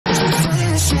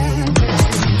Welcome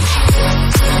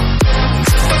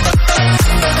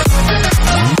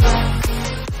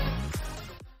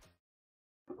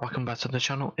back to the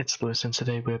channel, it's Lewis, and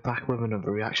today we're back with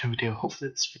another reaction video.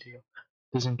 Hopefully this video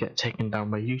doesn't get taken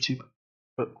down by YouTube,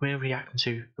 but we're reacting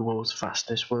to the world's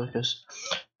fastest workers.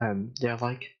 They're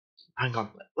like, hang on,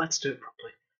 let's do it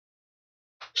properly.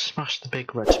 Smash the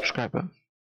big red subscribe button,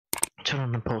 turn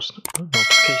on the post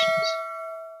notifications,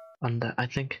 and I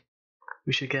think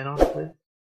we should get on with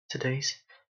today's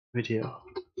video.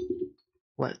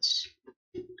 Let's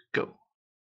go.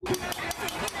 And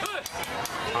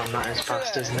that is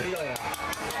fast, isn't it?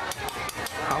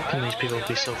 How can these people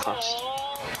be so fast?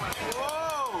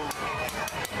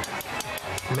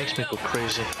 It makes me go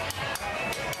crazy.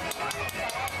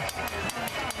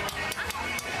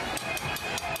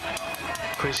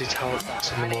 Crazy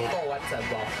talents in the world.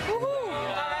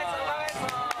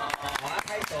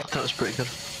 That was pretty good.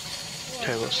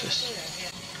 Okay, what's this?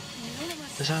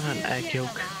 Is that an egg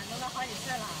yolk?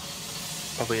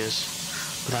 Probably is.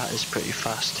 But that is pretty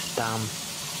fast. Damn.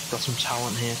 Got some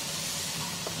talent here.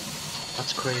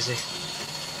 That's crazy.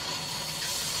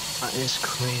 That is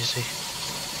crazy.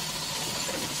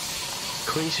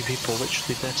 Crazy people,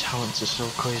 literally their talents are so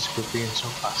crazy for being so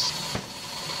fast.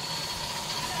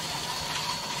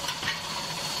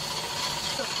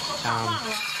 Damn.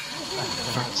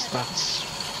 That's...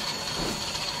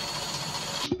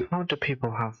 How do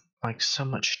people have like so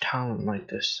much talent like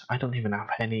this? I don't even have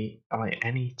any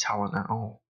talent at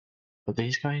all. But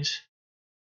these guys,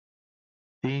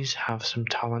 these have some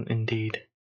talent indeed.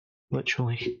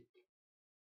 Literally.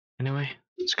 Anyway,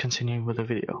 let's continue with the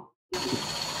video. I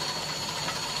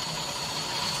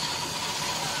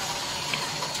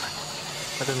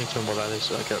don't even know what that is,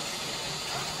 like a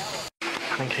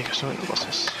pancake or something. What's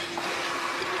this?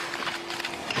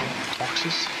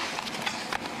 Boxes?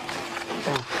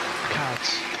 Oh,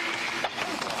 cards.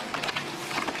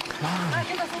 Wow.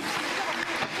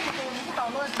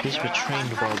 These were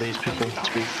trained by these people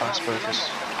to be fast workers.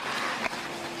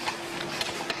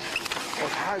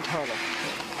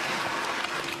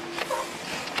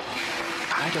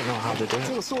 I don't know how to do it.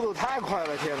 这个速度太快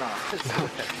了，天哪！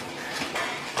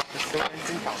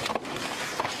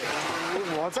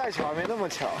我再巧没那么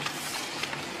巧。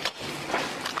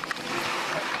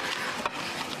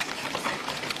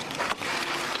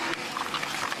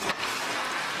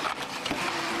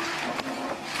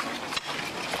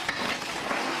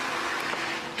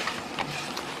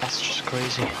That's just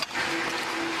crazy.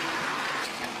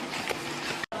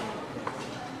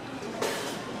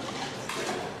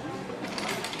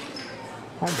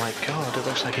 Oh my god, it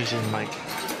looks like he's in like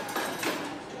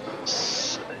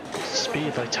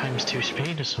speed, like ×2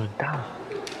 speed or something. Damn.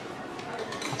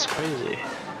 That's crazy.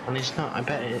 And he's not, I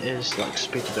bet it is like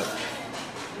speeded up.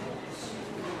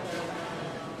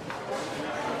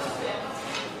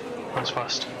 That's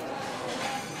fast.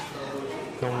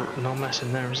 No mess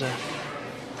in there, is there?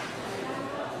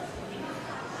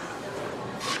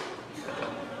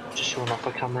 Just showing off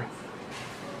the camera.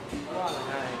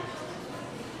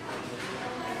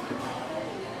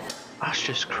 That's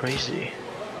just crazy.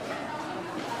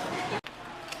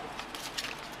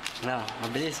 No,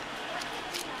 please.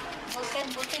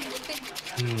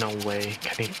 No way,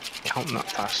 can he count that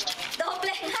fast?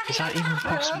 Is that even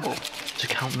possible to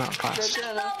count that fast?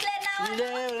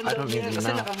 I don't even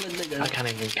know. I can't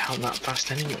even count that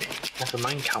fast anyway. Never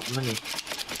mind count money.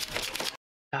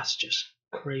 That's just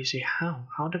crazy.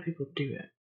 How do people do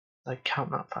it? Like count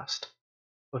that fast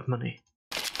with money?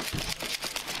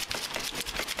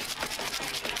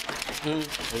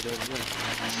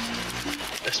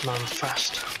 This man's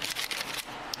fast.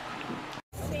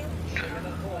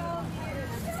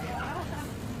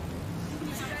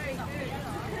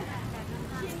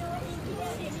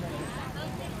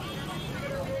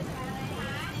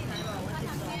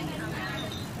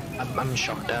 I'm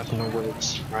shocked. I have no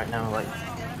words right now. Like,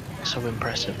 so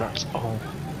impressive. That's all.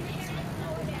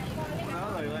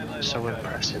 So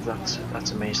impressive.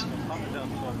 That's amazing.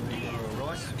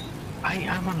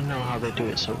 I want to know how they do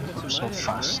it so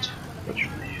fast.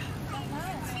 Literally.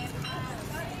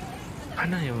 I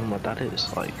don't even know what that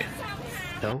is. Like,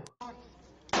 no.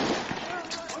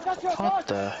 What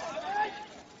the?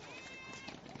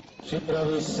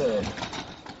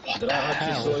 What the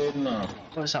hell?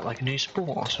 What is that, like a new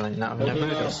sport or something that I've never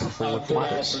heard of before with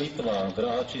ladders?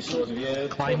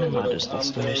 Climbing ladders,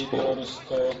 that's the new sport.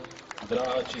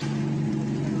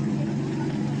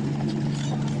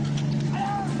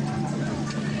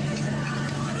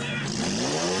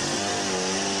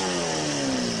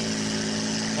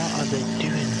 What are they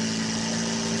doing?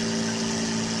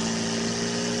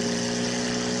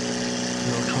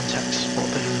 No text what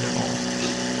they're doing at all.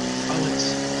 Oh, it's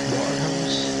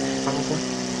watermelons, probably.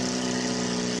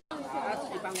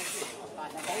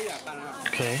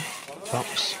 Okay,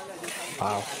 oops.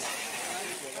 Wow.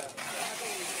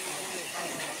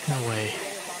 No way.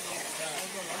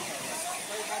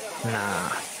 Nah.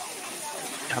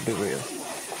 Can't be real.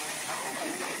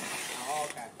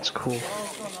 It's cool.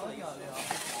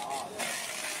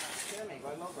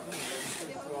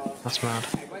 That's mad.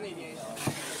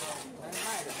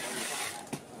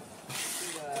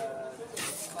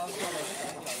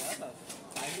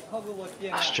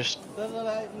 That's just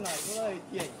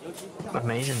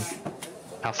amazing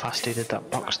how fast he did that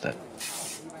box there.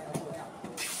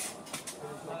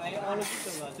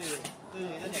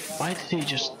 Why did he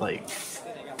just like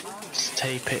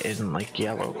tape it in like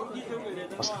yellow?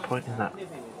 What's the point in that?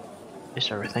 Is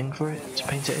there a thing for it to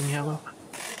paint it in yellow?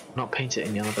 Not paint it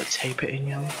in yellow, but tape it in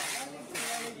yellow?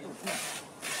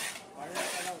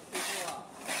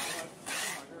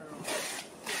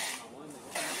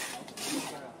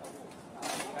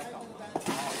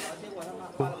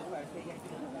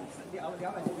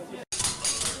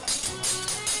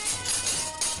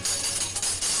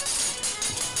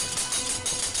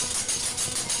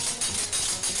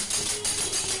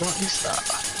 What is that?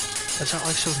 Is that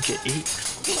like something to eat?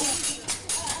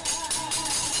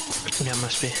 Yeah, it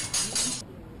must be.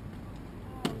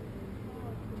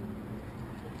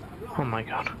 Oh my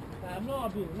god.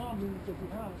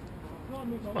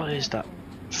 What is that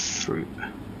fruit?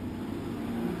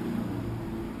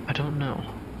 I don't know,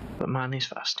 but man, he's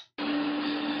fast.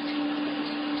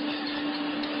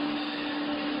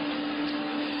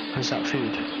 Is that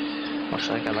food? Looks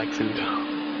like I like food.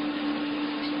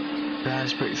 That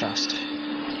is pretty fast.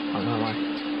 I don't know why.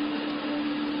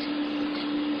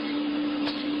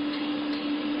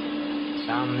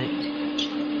 Damn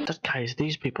it. Guys,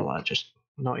 these people are just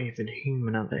not even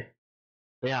human, are they?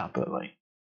 They are, but like,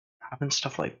 having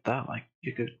stuff like that, like,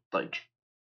 you could, like,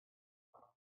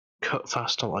 cut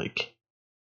fast or, like,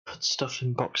 put stuff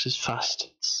in boxes fast.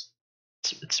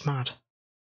 It's mad.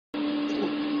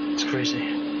 It's crazy.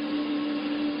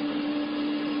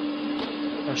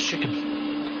 That's chicken.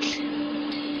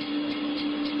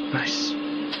 Nice.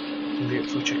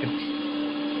 Beautiful chicken.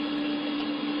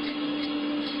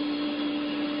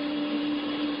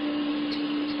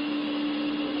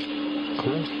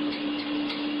 Cool.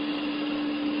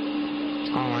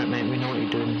 Alright mate, we know what you're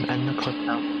doing. End the clip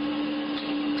now.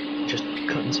 Just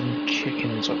cutting some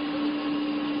chickens up.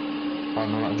 Oh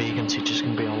no, that vegan teacher's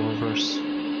gonna be all over us.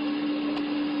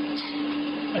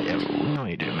 But yeah, we know what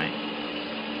you're doing, mate.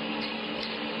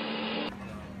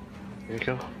 Here we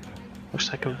go. Looks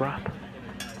like a wrap.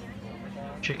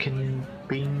 Chicken,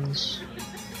 beans.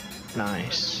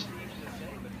 Nice.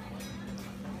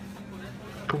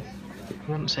 Cool.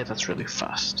 I wouldn't say that's really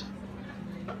fast.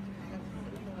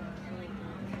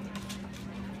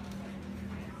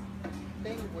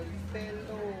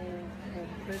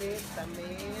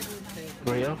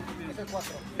 Burrito?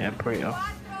 Yeah, burrito.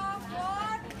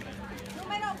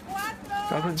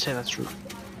 I wouldn't say that's rude.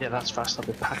 Yeah, that's fast. I'll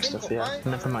be packed stuff. Yeah,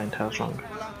 never mind. I was wrong.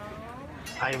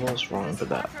 I was wrong for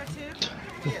that.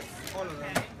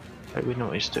 But we know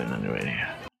what he's doing anyway.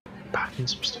 Packing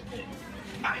some stuff.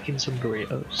 Packing some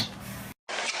burritos.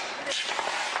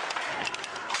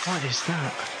 What is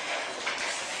that?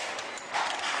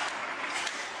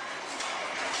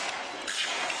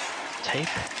 Tape?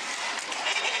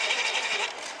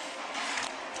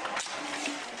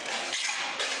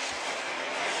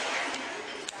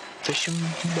 Fishing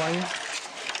wire?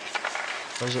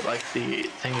 Or is it like the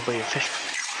thing where you fish?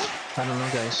 I don't know,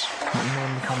 guys. Let me know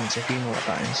in the comments if you know what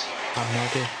that is. I have no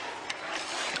idea.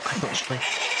 I've actually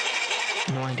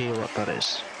no idea what that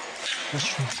is. That's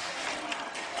true.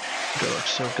 It looks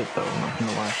so good though, I'm not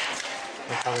gonna lie.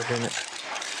 Look how they're doing it.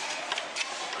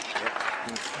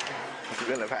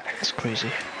 It's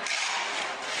crazy.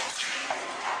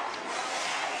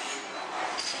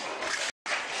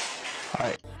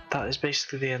 Alright, that is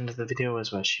basically the end of the video,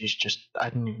 as well. She's just, I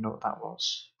didn't even know what that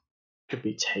was. Could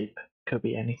be tape, could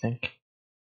be anything.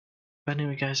 But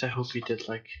anyway guys, I hope you did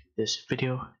like this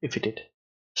video. If you did,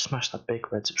 smash that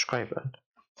big red subscribe button,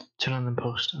 turn on the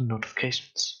post and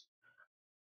notifications.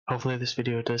 Hopefully this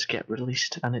video does get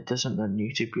released and it doesn't, then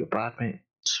YouTube, you're bad mate.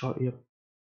 Sort your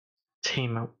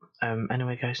team out.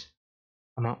 Anyway guys,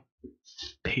 I'm out.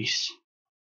 Peace.